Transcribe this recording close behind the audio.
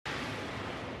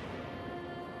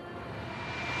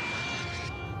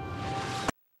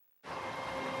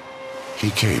He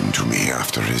came to me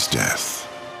after his death.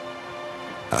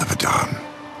 Abaddon,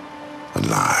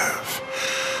 alive,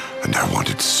 and I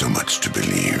wanted so much to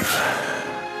believe.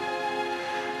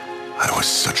 I was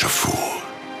such a fool.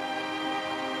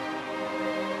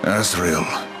 Azrael,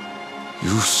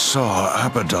 you saw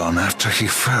Abaddon after he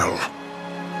fell.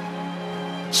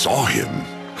 Saw him?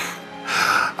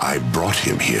 I brought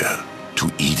him here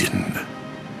to Eden.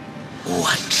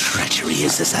 What treachery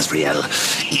is this, Azrael?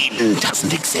 Eden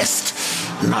doesn't exist.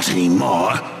 Not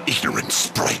anymore. Ignorant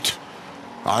sprite.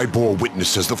 I bore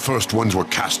witness as the first ones were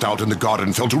cast out and the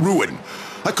garden fell to ruin.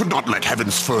 I could not let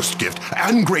heaven's first gift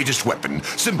and greatest weapon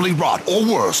simply rot, or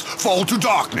worse, fall to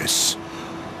darkness.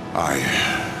 I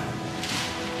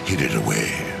hid it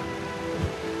away.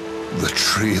 The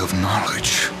Tree of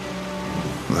Knowledge.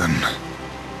 Then,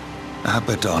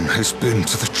 Abaddon has been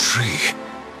to the tree.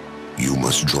 You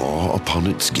must draw upon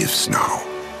its gifts now.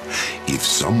 If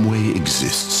some way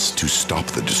exists to stop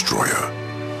the Destroyer,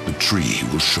 the tree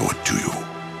will show it to you.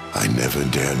 I never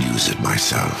dared use it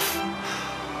myself.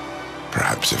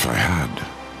 Perhaps if I had,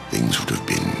 things would have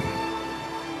been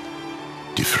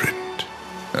different.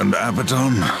 And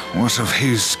Abaddon, what of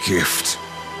his gift?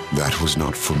 That was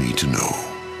not for me to know.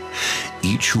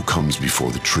 Each who comes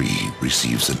before the tree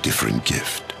receives a different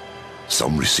gift.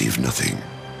 Some receive nothing.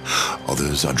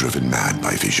 Others are driven mad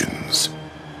by visions,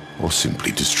 or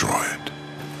simply destroyed.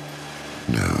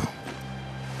 No,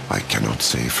 I cannot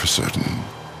say for certain.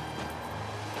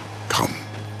 Come.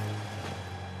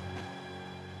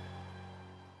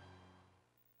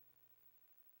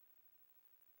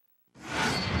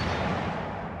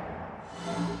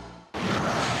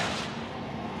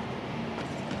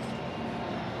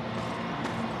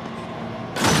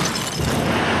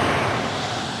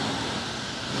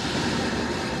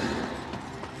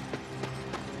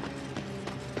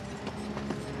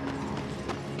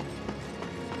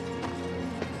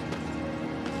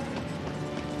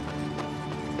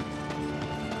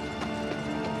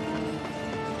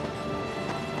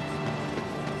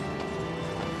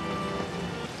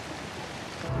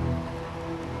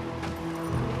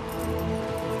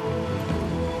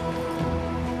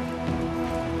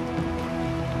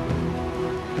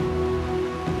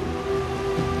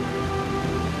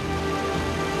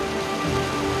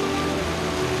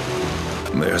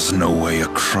 There's no way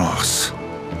across.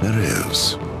 There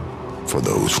is, for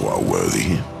those who are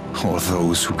worthy. Or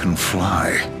those who can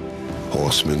fly.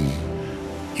 Horsemen,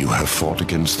 you have fought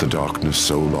against the darkness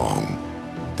so long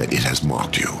that it has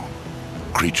marked you.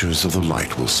 Creatures of the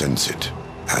light will sense it,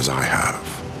 as I have.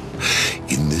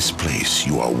 In this place,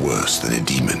 you are worse than a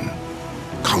demon.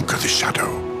 Conquer the shadow,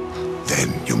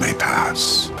 then you may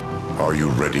pass. Are you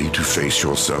ready to face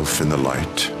yourself in the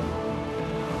light?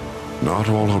 Not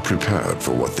all are prepared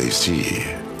for what they see.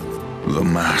 The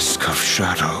mask of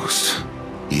shadows.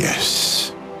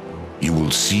 Yes. You will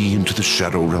see into the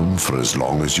shadow realm for as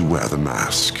long as you wear the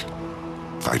mask.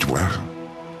 Fight well.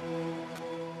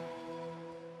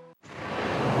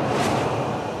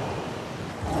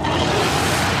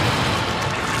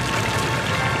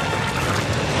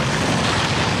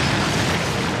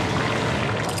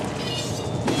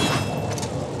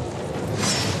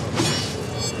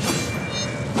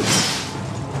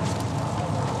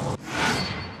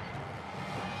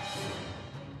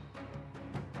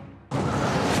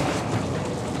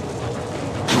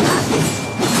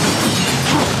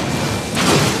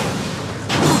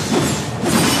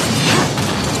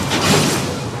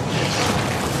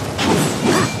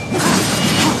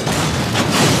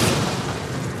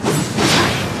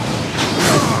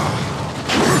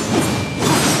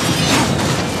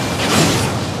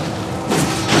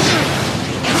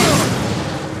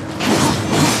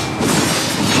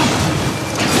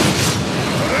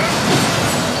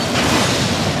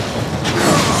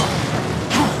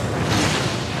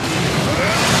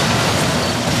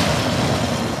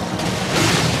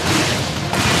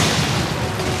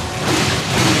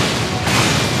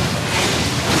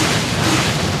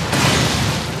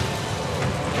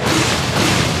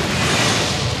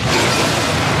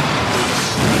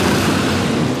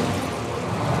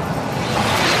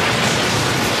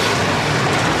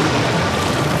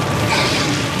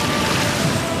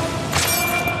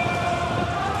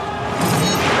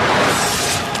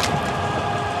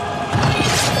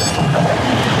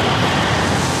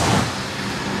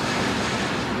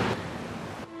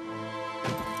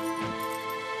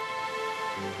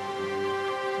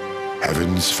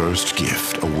 Heaven's first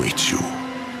gift awaits you.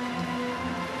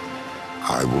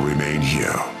 I will remain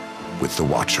here with the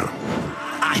Watcher.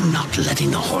 I'm not letting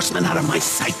the horseman out of my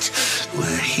sight.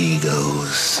 Where he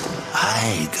goes,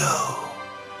 I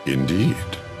go. Indeed.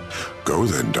 Go Go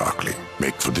then, Darkling.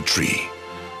 Make for the tree.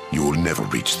 You will never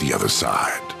reach the other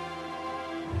side.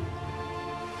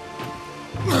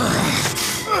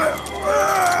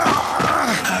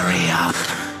 Hurry up.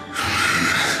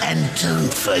 And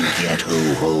don't forget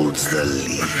who holds the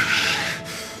leash.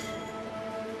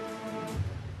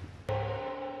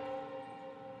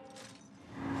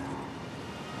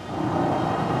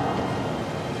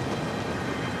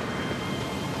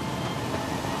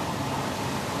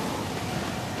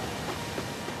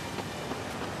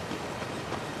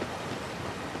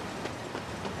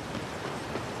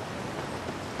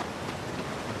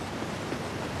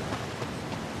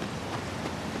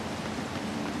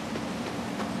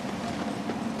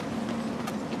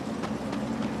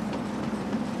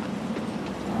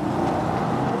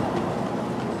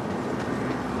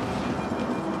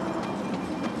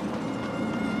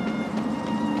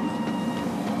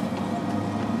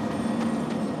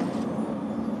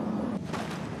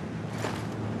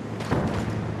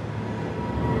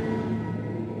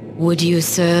 Would you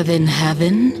serve in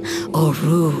heaven or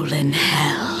rule in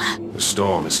hell? The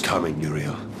storm is coming,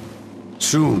 Uriel.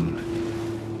 Soon,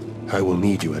 I will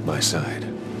need you at my side.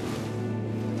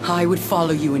 I would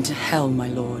follow you into hell, my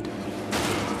lord.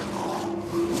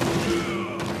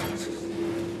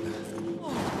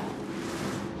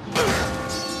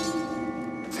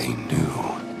 They knew.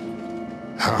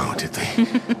 How did they?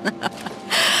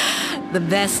 The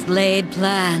best laid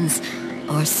plans,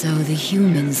 or so the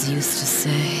humans used to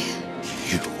say.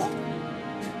 You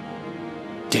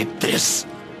did this?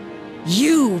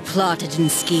 You plotted and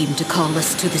schemed to call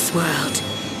us to this world.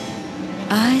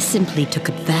 I simply took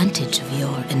advantage of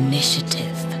your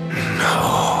initiative.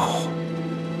 No.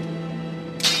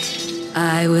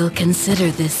 I will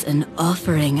consider this an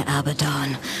offering,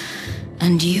 Abaddon.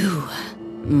 And you,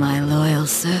 my loyal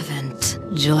servant,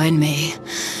 join me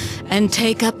and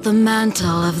take up the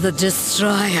mantle of the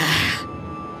Destroyer.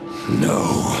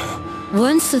 No.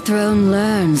 Once the throne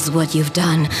learns what you've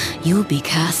done, you'll be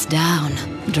cast down,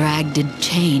 dragged in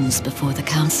chains before the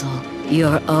council.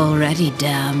 You're already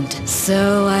damned,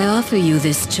 so I offer you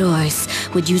this choice.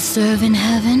 Would you serve in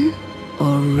heaven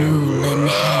or rule in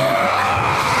hell?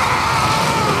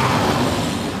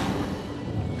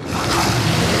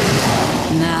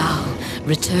 Now,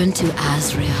 return to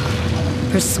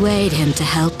Azrael. Persuade him to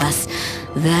help us.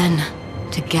 Then,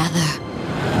 together,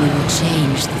 we will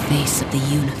change the face of the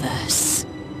universe.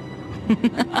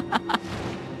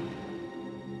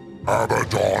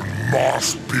 Abaddon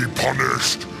must be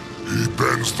punished. He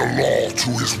bends the law to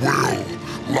his will,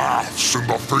 laughs in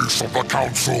the face of the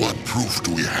council. What proof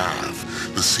do we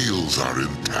have? The seals are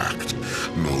intact.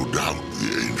 No doubt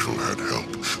the angel had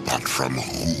help, but from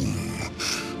whom?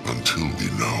 Until we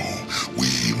know,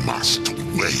 we must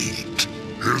wait.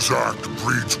 His act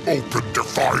breeds open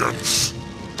defiance.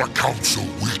 The council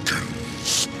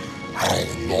weakens. How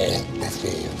long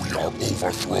before we are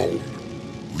overthrown?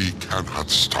 We cannot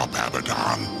stop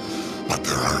Abaddon, but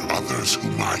there are others who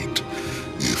might,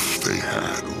 if they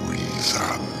had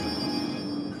reason.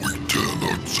 We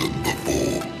cannot send the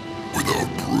foe. Without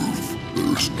proof,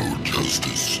 there is no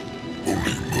justice,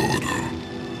 only murder.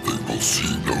 They will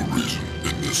see no reason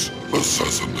in this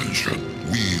assassination.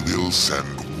 We will send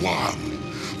one,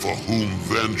 for whom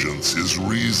vengeance is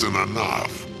reason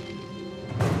enough.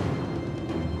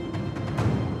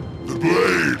 The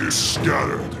blade is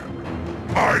scattered.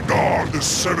 I guard the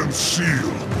seventh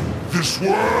seal. This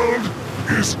world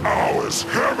is ours.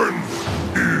 Heaven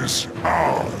is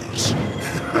ours.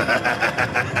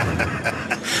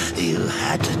 You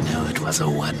had to know it was a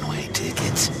one-way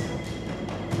ticket.